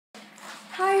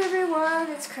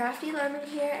it's Crafty Lemon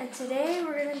here, and today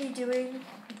we're going to be doing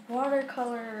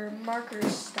watercolor marker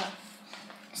stuff.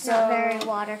 It's not very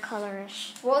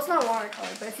watercolorish. Well, it's not watercolor,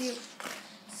 but if you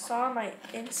saw my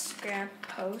Instagram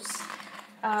post,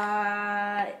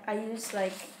 I used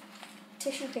like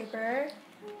tissue paper,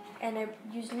 and I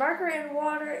used marker and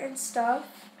water and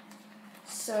stuff.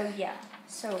 So yeah.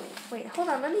 So wait, hold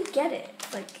on, let me get it.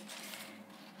 Like,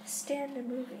 stand and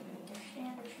moving.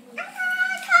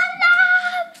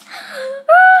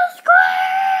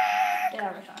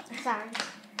 Sorry.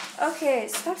 Okay,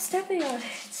 stop stepping on it.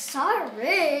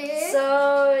 Sorry.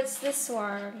 So it's this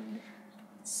one.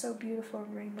 It's so beautiful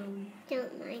and rainbowy.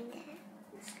 Don't mind that.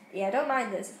 Yeah, don't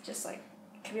mind this. It's just like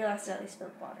Camille accidentally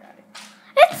spilled water on it.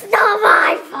 It's not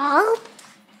my fault.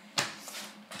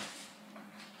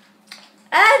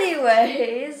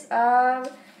 Anyways,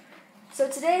 so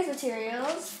today's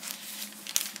materials,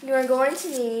 you are going to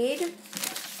need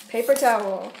paper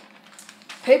towel.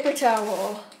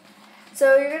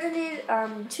 So you're going to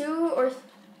need 2 or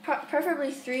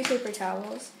preferably 3 paper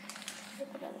towels.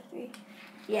 Another 3.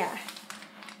 Yeah.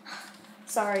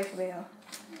 Sorry, Camille.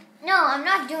 No, I'm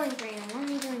not doing 3. I'm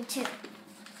only doing 2.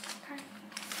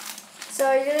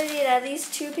 So you're going to need at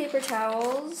least 2 paper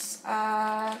towels,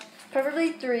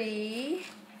 preferably 3.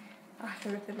 I have to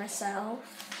rip it myself.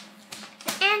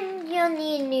 And you'll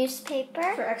need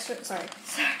newspaper.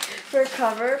 For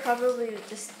cover, probably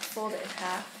just fold it in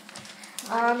half.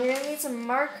 You're going to need some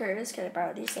markers. Can I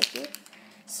borrow these? Thank you.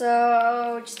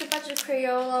 So, just a bunch of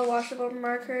Crayola washable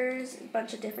markers, a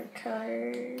bunch of different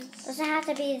colors. Does it have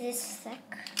to be this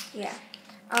thick? Yeah.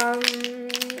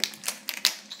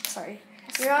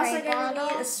 You're also going to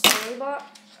need a spray bottle.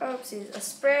 Oh, oopsies. A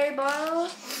spray bottle,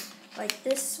 like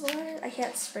this one. I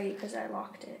can't spray because I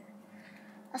locked it.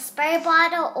 A spray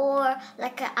bottle or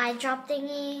like an eye drop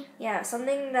thingy? Yeah,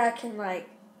 something that can like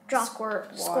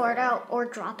squirt out or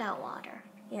drop out water.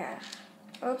 Yeah.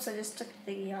 Oops, I just took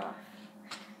the thingy off.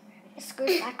 It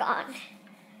screws back on.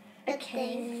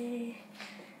 Okay.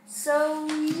 So,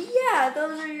 yeah,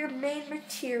 those are your main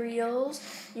materials.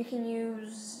 You can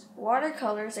use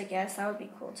watercolors, I guess. That would be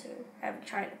cool, too. I haven't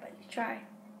tried it, but you try.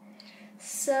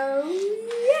 So,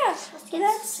 yeah.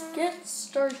 Let's get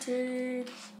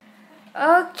started.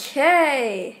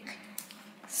 Okay.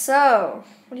 So,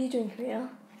 what are you doing, Camille?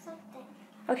 Something.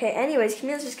 Okay, anyways,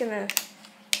 Camille's just going to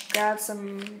grab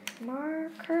some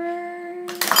markers.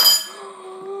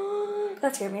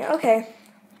 That scared me. Okay.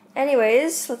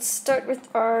 Anyways, let's start with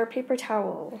our paper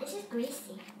towel. This is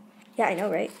greasy. Yeah, I know,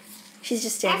 right? She's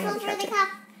just standing on the couch.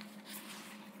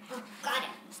 Oh, got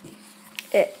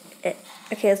it.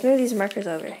 Okay, let's move these markers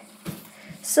over.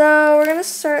 So, we're going to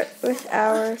start with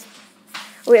our...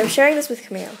 Wait, I'm sharing this with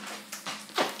Camille.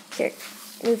 Here,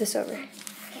 move this over.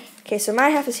 Okay, so my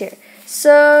half is here.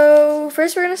 So,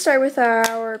 first we're going to start with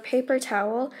our paper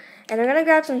towel. And I'm going to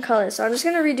grab some colors. So I'm just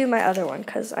going to redo my other one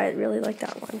because I really like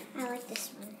that one. I like this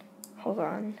one. Hold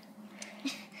on.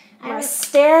 My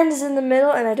stand is in the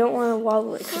middle and I don't want to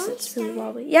wobble it because it's really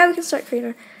wobbly. Yeah, we can start,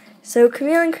 Karina. So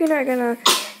Camille and Karina are going to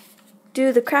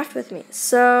do the craft with me.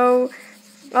 So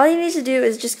all you need to do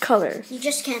is just color. You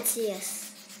just can't see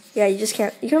us. Yeah, you just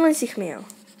can't. You can only see Camille,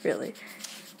 really.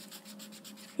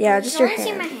 Yeah, just your hand. You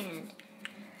can only see my hand.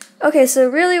 Okay, so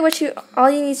really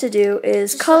all you need to do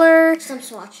is color some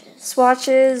swatches.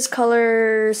 Swatches,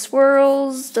 color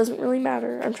swirls, doesn't really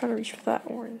matter. I'm trying to reach for that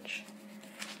orange.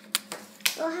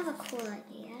 We'll have a cool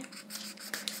idea.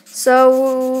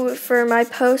 So for my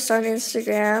post on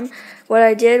Instagram, what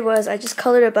I did was I just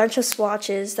colored a bunch of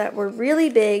swatches that were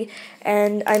really big,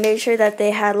 and I made sure that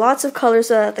they had lots of colors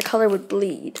so that the color would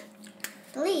bleed.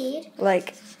 Bleed?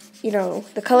 Like, you know,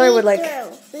 the color would like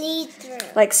bleed through.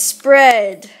 Like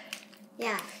spread.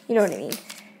 Yeah. You know what I mean. Okay,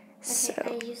 so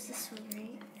I used this one,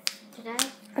 right? Did I?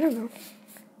 I don't know.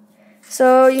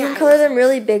 So you can color them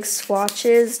really big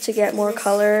swatches to get more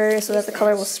color so that the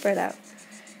color will spread out.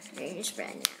 You're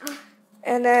spread now.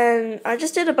 And then I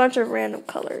just did a bunch of random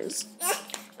colors.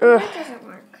 That doesn't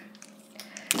work.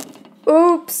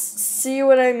 Oops. See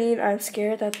what I mean? I'm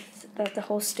scared that the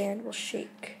whole stand will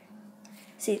shake.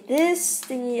 See, this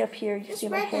thingy up here, you can see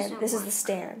my hand. This is the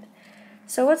stand.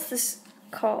 So what's this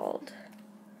called?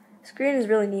 This green is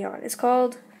really neon. It's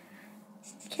called...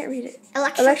 Can't read it.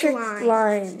 Electric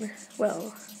lime.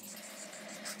 Well,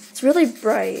 it's really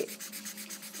bright.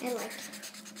 I like it.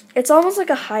 It's almost like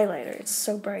a highlighter. It's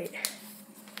so bright.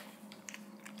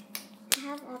 I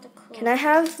have all the cool. Can I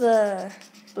have the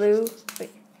blue?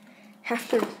 Wait. Have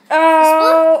to.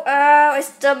 Oh! Ow! I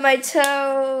stubbed my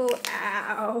toe.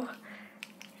 Ow!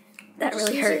 That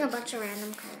really hurt. I'm using a bunch of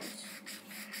random colors.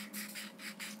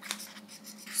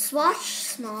 Swatch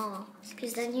small,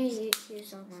 because then you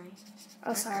use all mine.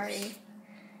 Oh, sorry.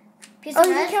 Piece Oh, of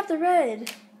you red? didn't cap the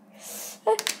red.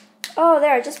 Oh,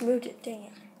 there, I just moved it. Dang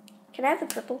it. Can I have the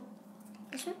purple?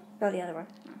 This one? No, the other one.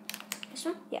 This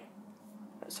one? Yeah.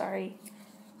 Oh, sorry.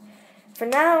 For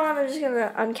now on, I'm just going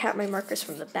to uncap my markers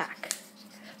from the back.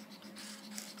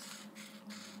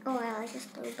 Oh, I like this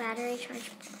blue battery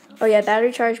charged blue. Oh, yeah,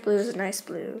 battery charged blue is a nice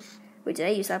blue. Wait, did I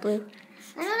use that blue?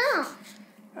 I don't know.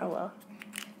 Oh, well.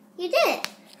 You did.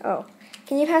 Oh.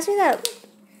 Can you pass me that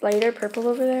lighter purple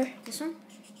over there? This one?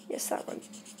 Yes, that one.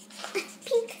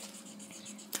 Pink.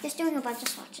 Just doing a bunch of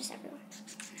swatches everywhere.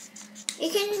 You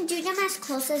can do them as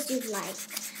close as you'd like.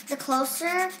 The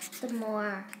closer, the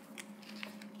more.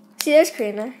 See, there's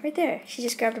Karina, right there. She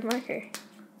just grabbed a marker.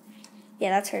 Yeah,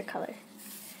 that's her color.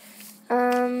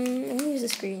 Let me use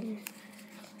this green.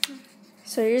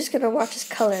 So you're just gonna watch this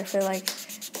color for like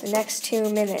the next 2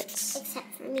 minutes. Except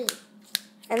for me.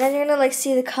 And then you're gonna like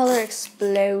see the color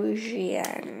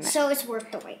explosion. So it's worth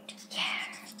the wait. Yeah.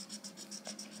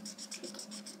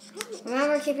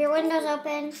 Remember, keep your windows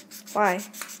open. Why?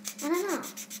 I don't know.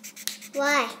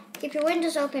 Why? Keep your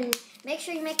windows open. Make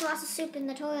sure you make lots of soup in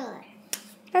the toilet.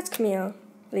 That's Camille,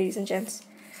 ladies and gents.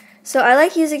 So I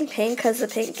like using pink because the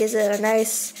pink gives it a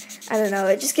nice, I don't know,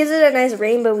 it just gives it a nice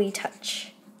rainbowy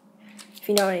touch. If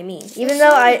you know what I mean. Even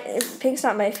though pink's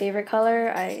not my favorite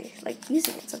color, I like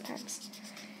using it sometimes.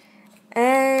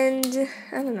 And,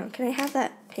 I don't know, can I have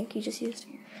that pink you just used?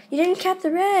 You didn't cap the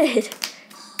red.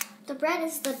 The red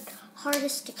is the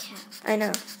hardest to cap. I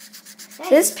know.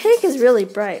 This pink is really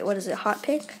bright. What is it, hot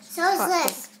pink? So is hot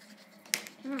this.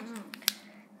 Pink.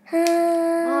 I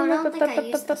don't think I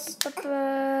used this.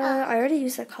 I already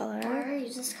used that color. I already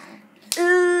used this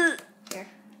color. Here.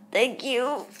 Thank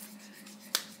you.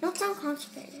 Don't sound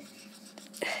constipated.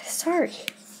 Sorry.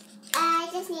 I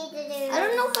just need to do. I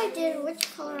don't know if I did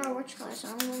which color or which color, so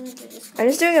I'm going to do this color. I'm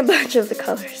just doing a bunch of the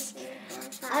colors.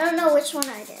 I don't know which one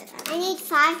I did. I need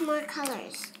 5 more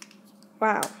colors.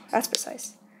 Wow, that's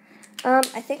precise. I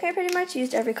think I pretty much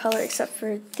used every color except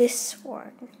for this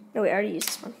one. No, wait, I already used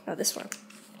this one. No, this one.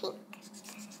 Pink.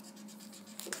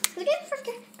 Who didn't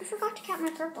forget? I forgot to cap my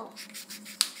purple.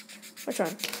 Which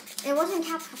one? It wasn't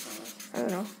capped properly. I don't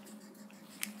know.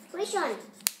 Which one?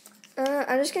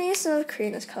 I'm just gonna use some of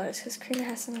Karina's colors because Karina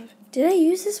has some of. Did I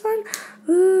use this one?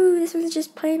 Ooh, this one's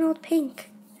just plain old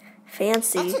pink.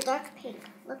 Fancy. That's a dark pink.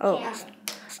 Look Oh.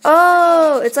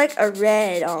 Oh, it's like a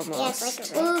red almost. Yeah, it's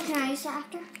like a red. Ooh, can I use that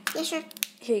after? Yeah, sure.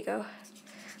 Here you go.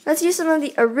 Let's use some of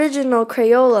the original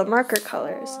Crayola marker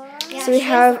colors. Yeah, So we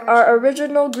have our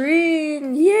original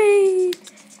green. Yay!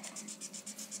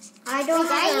 I don't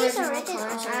have the original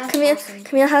colors.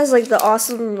 Camille has like the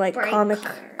awesome like Bright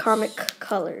comic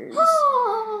colors.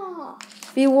 Oh!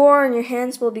 Be warned, your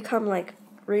hands will become like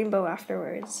rainbow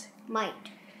afterwards. Might.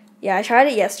 Yeah, I tried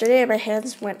it yesterday and my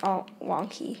hands went all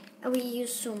wonky. And we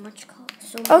used so much color.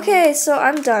 Okay, so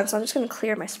I'm done. So I'm just gonna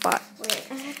clear my spot. Wait,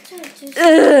 I have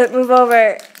to do. Move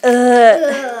over.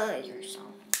 Yourself.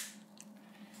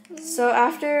 So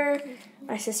after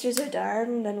my sisters are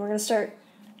done, then we're gonna start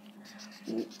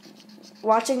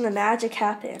watching the magic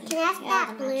happen. Can I have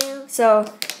that blue? So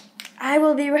I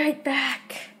will be right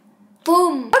back.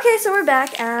 Boom. Okay, so we're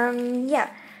back. Yeah.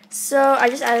 So I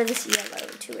just added this yellow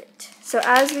to it. So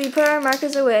as we put our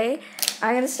markers away,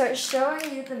 I'm going to start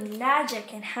showing you the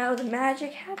magic and how the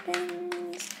magic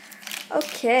happens.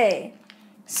 Okay.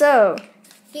 So.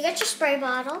 You get your spray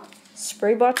bottle.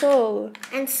 Spray bottle.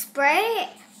 And spray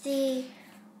the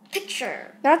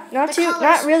picture.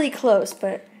 Not really close,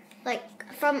 but.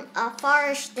 Like from a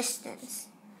farish distance.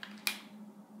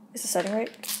 Is the setting right?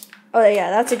 Oh yeah,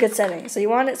 that's a good setting. So you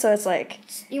want it so it's like.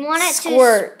 You want it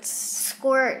squirts. to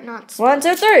squirt, not squirt.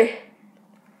 1, 2, 3.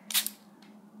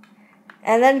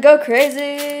 And then go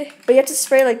crazy. But you have to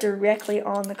spray like directly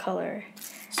on the color.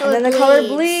 So and then the color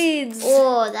bleeds.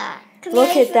 Oh, that.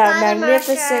 Look at that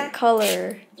magnificent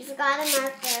color. You forgot a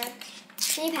marker.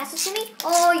 Can you pass this to me?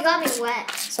 Oh, you got me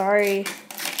wet. Sorry.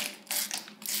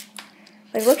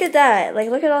 Like, look at that. Like,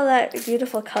 look at all that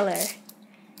beautiful color.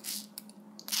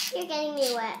 You're getting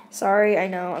me wet. Sorry, I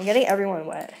know. I'm getting everyone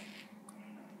wet.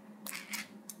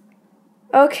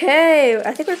 Okay,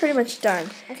 I think we're pretty much done.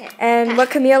 Okay. And what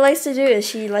Camille likes to do is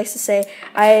she likes to say,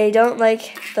 I don't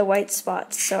like the white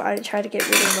spots, so I try to get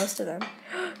rid of most of them.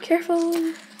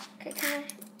 Careful.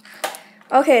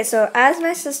 Okay, so as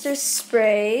my sisters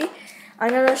spray,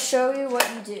 I'm going to show you what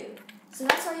you do. So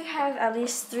that's why you have at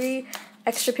least 3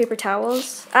 extra paper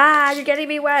towels. Ah, you're getting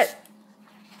me wet.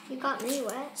 You got me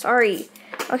wet. Sorry.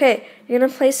 Okay, you're going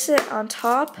to place it on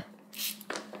top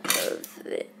of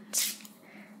it.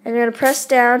 And you're going to press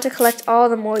down to collect all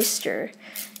the moisture.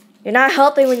 You're not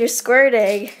helping when you're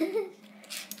squirting.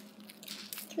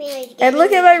 And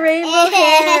look at my rainbow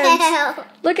hands.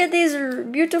 Look at these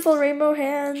beautiful rainbow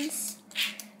hands.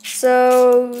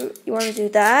 So you want to do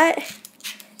that.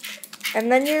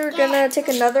 And then you're going to take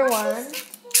another one.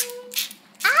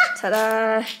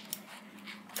 Ta-da.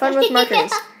 Fun with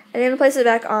markers. And you're going to place it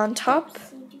back on top.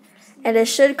 And it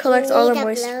should collect all the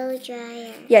moisture.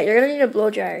 Yeah, you're going to need a blow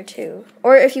dryer too.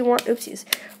 Or if you want, oopsies.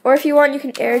 Or if you want, you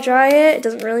can air dry it. It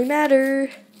doesn't really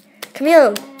matter.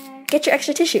 Camille, get your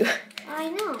extra tissue. I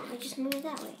know. I just moved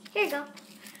that way. Here you go.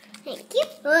 Thank you.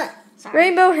 Sorry.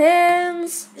 Rainbow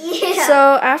hands. Yeah.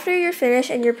 So after you're finished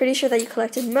and you're pretty sure that you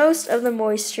collected most of the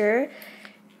moisture,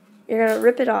 you're going to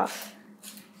rip it off.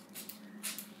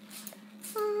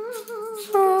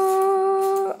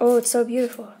 Oh, it's so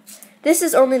beautiful. This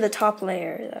is only the top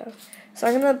layer though. So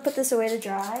I'm going to put this away to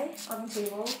dry on the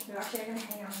table. You're actually going to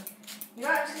hang on. You're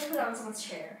not just going to put it on someone's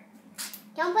chair.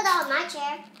 Don't put it on my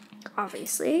chair.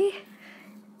 Obviously.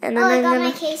 And then I got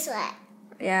my case wet.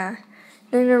 Yeah.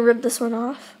 Then I'm going to rip this one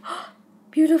off.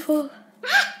 Beautiful.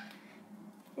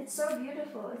 It's so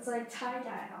beautiful. It's like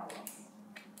tie-dye almost.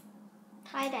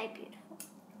 Tie-dye beautiful.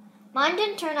 Mine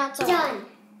didn't turn out so well.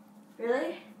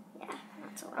 Really? Yeah,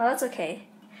 not so well. Oh, that's okay.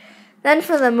 Then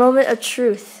for the moment of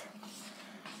truth.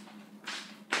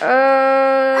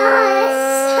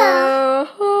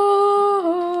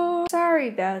 Sorry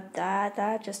about that.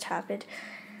 That just happened.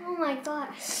 Oh my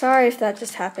gosh. Sorry if that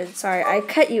just happened. Sorry, I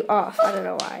cut you off. I don't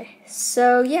know why.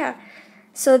 So, yeah.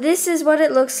 So this is what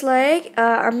it looks like.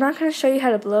 I'm not going to show you how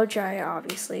to blow dry it,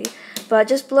 obviously. But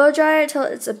just blow dry it until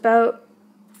it's about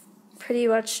pretty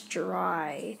much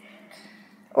dry.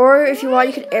 Or if you want,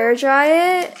 you can air dry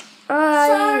it.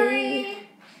 Sorry.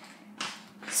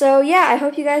 So yeah, I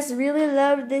hope you guys really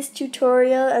loved this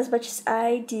tutorial as much as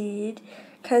I did.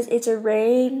 Because it's a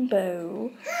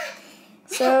rainbow.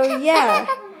 So yeah.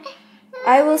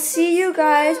 I will see you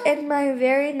guys in my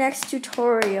very next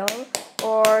tutorial.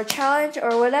 Or challenge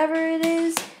or whatever it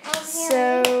is. Okay.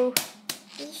 So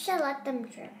You should let them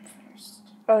drip first.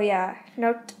 oh yeah.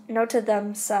 Note to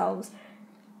themselves.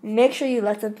 Make sure you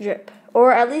let them drip.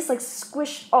 Or at least like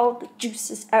squish all the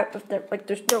juices out of them like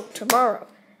there's no tomorrow.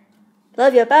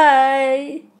 Love you,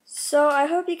 bye! So I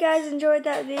hope you guys enjoyed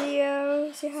that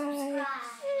video. Say hi.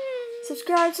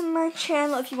 Subscribe to my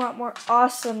channel if you want more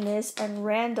awesomeness and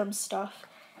random stuff.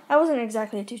 That wasn't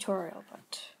exactly a tutorial,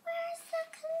 but Where's the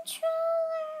controller?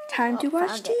 time to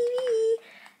watch TV.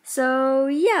 So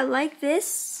yeah, like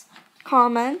this,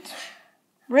 comment,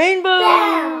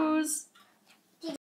 rainbows!